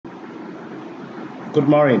Good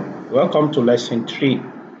morning. Welcome to lesson 3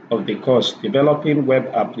 of the course Developing Web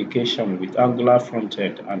Application with Angular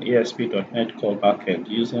Frontend and ASP.NET Core Backend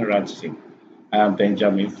using Radzen. I am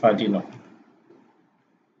Benjamin Fadino.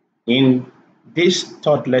 In this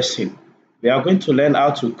third lesson, we are going to learn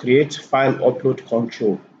how to create file upload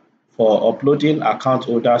control for uploading account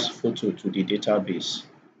holders' photo to the database.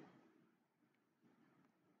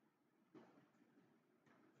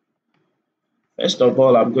 First of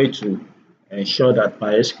all, I'm going to ensure that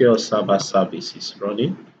my SQL Server service is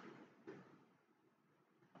running.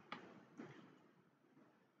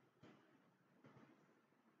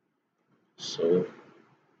 So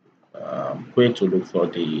I'm going to look for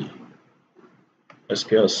the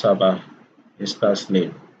SQL Server instance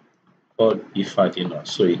name called Ifadina.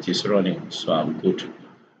 So it is running, so I'm good.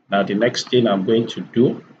 Now the next thing I'm going to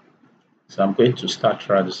do is I'm going to start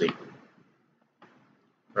Radzen.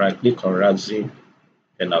 Right click on Radzen,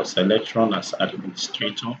 then I'll select Run as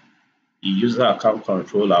Administrator. The user account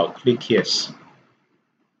control, I'll click Yes.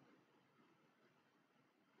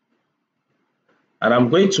 And I'm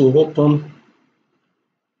going to open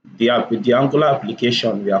the Angular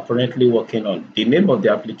application we are currently working on. The name of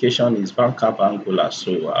the application is Bank App Angular,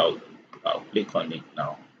 so I'll click on it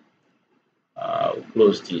now. I'll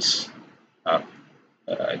close this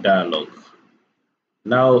dialog.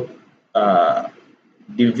 Now,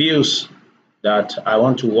 the views that I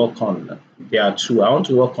want to work on, there are two. I want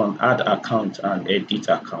to work on Add Account and Edit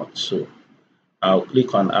Account. So I'll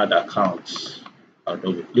click on Add Account. I'll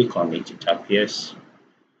double click on it. It appears,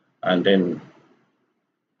 and then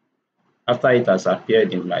after it has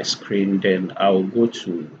appeared in my screen, then I'll go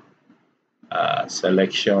to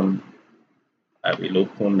Selection. I will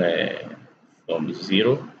open from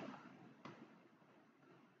 0.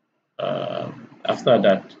 After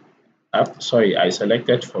that, I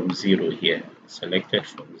selected from 0 here. Selected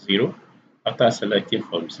from 0. After selecting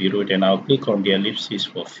from 0, then I'll click on the ellipsis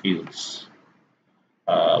for fields.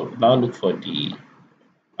 Now look for the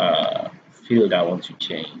field I want to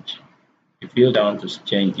change. The field I want to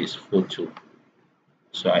change is photo.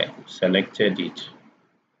 So I selected it.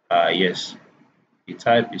 Yes, the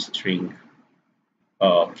type is string.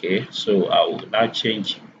 Okay, so I will now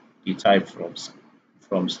change the type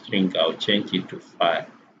from string. I'll change it to file.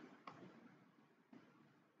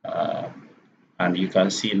 And you can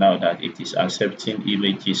see now that it is accepting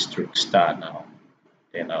images stroke star now.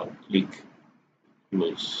 Then I'll click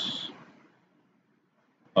close.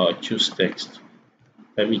 Choose text.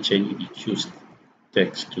 Let me change the choose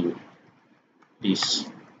text to this.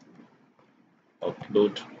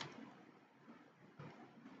 Upload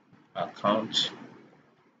account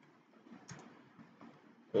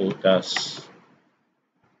holders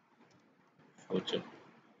photo.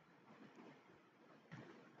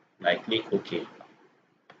 And I click OK.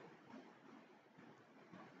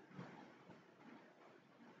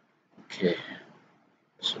 Okay,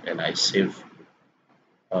 so then I save.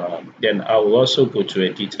 Then I will also go to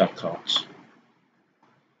Edit Account.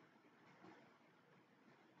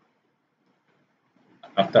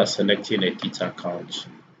 After selecting Edit Account,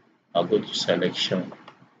 I'll go to Selection,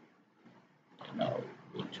 and I'll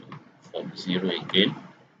go to from 0 again.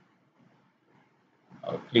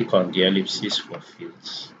 I'll click on the ellipsis for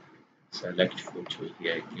fields. Select photo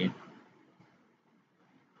here again.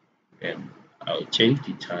 Then I'll change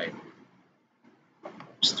the type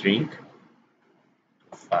string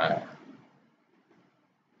to file.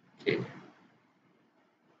 Okay.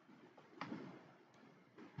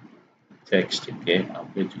 Text again,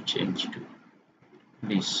 I'm going to change to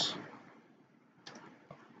please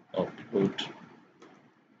upload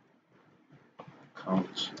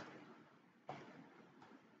account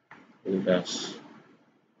holders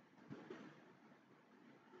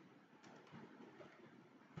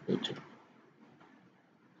photo.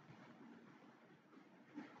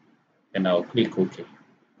 And I'll click OK.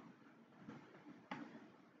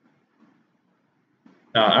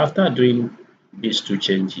 Now, after doing these two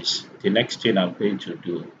changes, the next thing I'm going to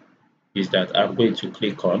do is that I'm going to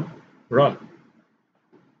click on Run.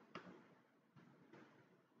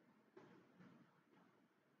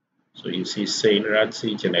 So you see saying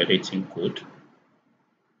Radzen generating code.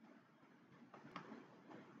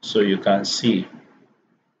 So you can see,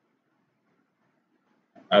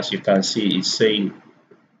 as you can see, it's saying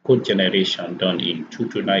code generation done in 2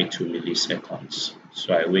 to 92 milliseconds.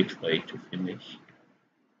 So I wait for it to finish.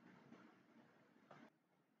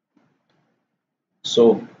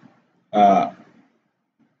 So the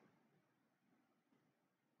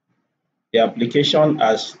application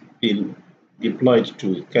has been deployed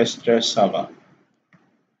to Kestrel server,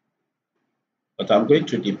 but I'm going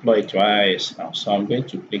to deploy it to IIS now. So I'm going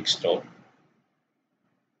to click Stop.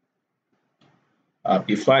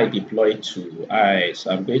 Before I deploy to IIS,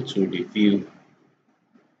 I'm going to review.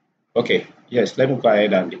 Okay, yes, let me go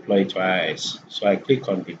ahead and deploy to IIS. So I click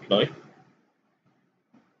on deploy.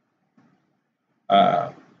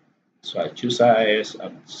 Uh, so I choose IIS.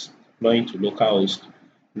 I'm deploying to localhost.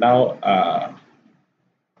 Now,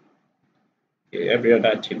 every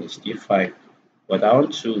other thing is defined, but I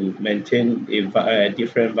want to maintain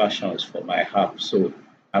different versions for my app. So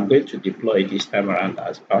I'm going to deploy this time around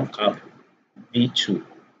as Bank App V2.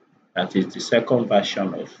 That is the second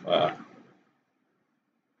version of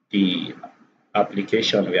the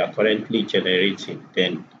application we are currently generating.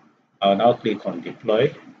 Then I'll now click on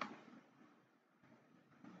deploy.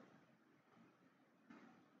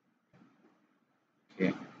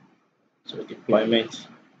 Okay, so deployment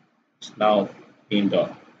is now being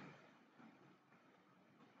done.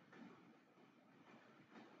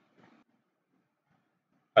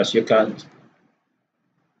 As you can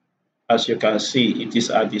see, it is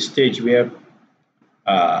at the stage where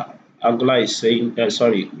Angular is saying, where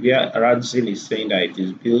Radzen is saying that it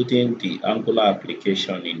is building the Angular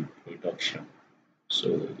application in production.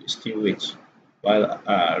 So still wait while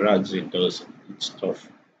Radzen does its stuff.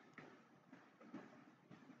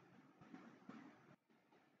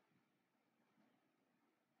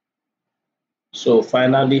 So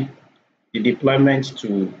finally, the deployment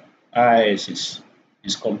to IIS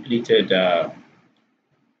is completed.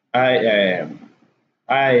 IIS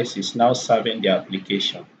is now serving the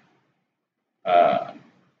application. Uh,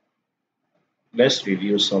 let's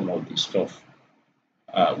review some of the stuff.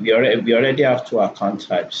 We already have two account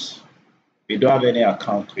types. We don't have any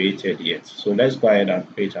account created yet. So let's go ahead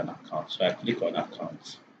and create an account. So I click on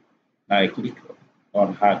accounts. Now I click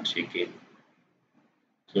on add again.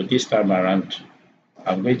 So this time around,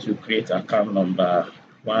 I'm going to create account number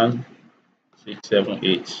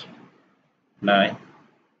 16789.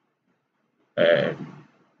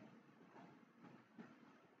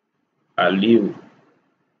 Aliu,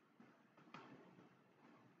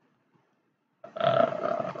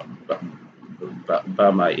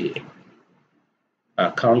 Bamaye.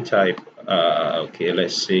 Account type, okay,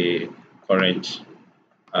 let's say current.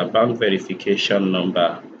 Bank verification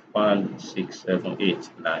number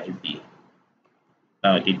 16789B.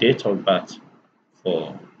 Now the date of birth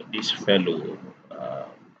for this fellow,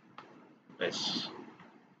 let's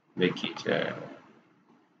make it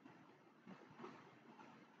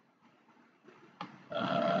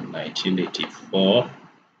 1984,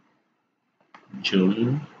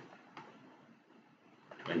 June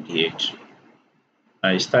 28. Now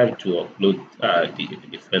it's time to upload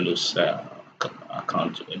the fellow's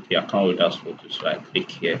account, the account holder's photo. So I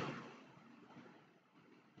click here.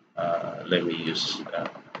 Let me use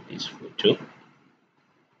this photo.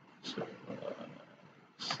 So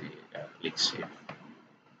see, click save.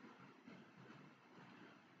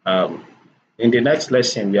 In the next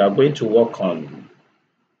lesson, we are going to work on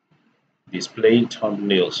displaying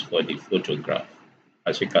thumbnails for the photograph.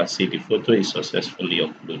 As you can see, the photo is successfully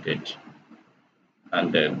uploaded.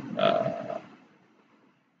 And then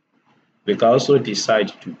we can also decide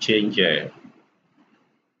to change the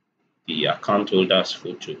account holder's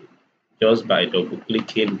photo just by double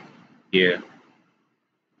clicking here.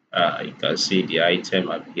 You can see the item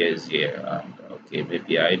appears here, and okay,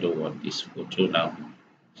 maybe I don't want this photo now.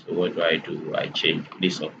 So what do? I change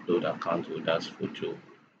please upload account holder's photo.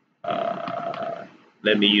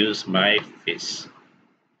 Let me use my face,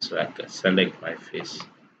 so I can select my face.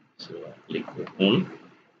 So I click open,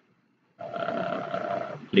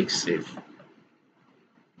 click save.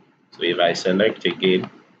 So if I select again, you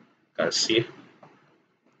can see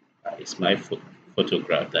it's my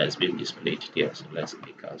photograph that has been displayed there. So let's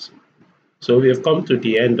click cancel. So we have come to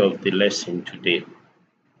the end of the lesson today.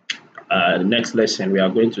 The next lesson, we are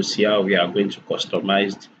going to see how we are going to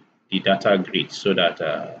customize the data grid so that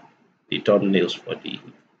the thumbnails for the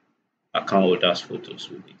account holders photos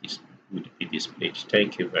will be displayed.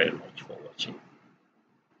 Thank you very much for watching.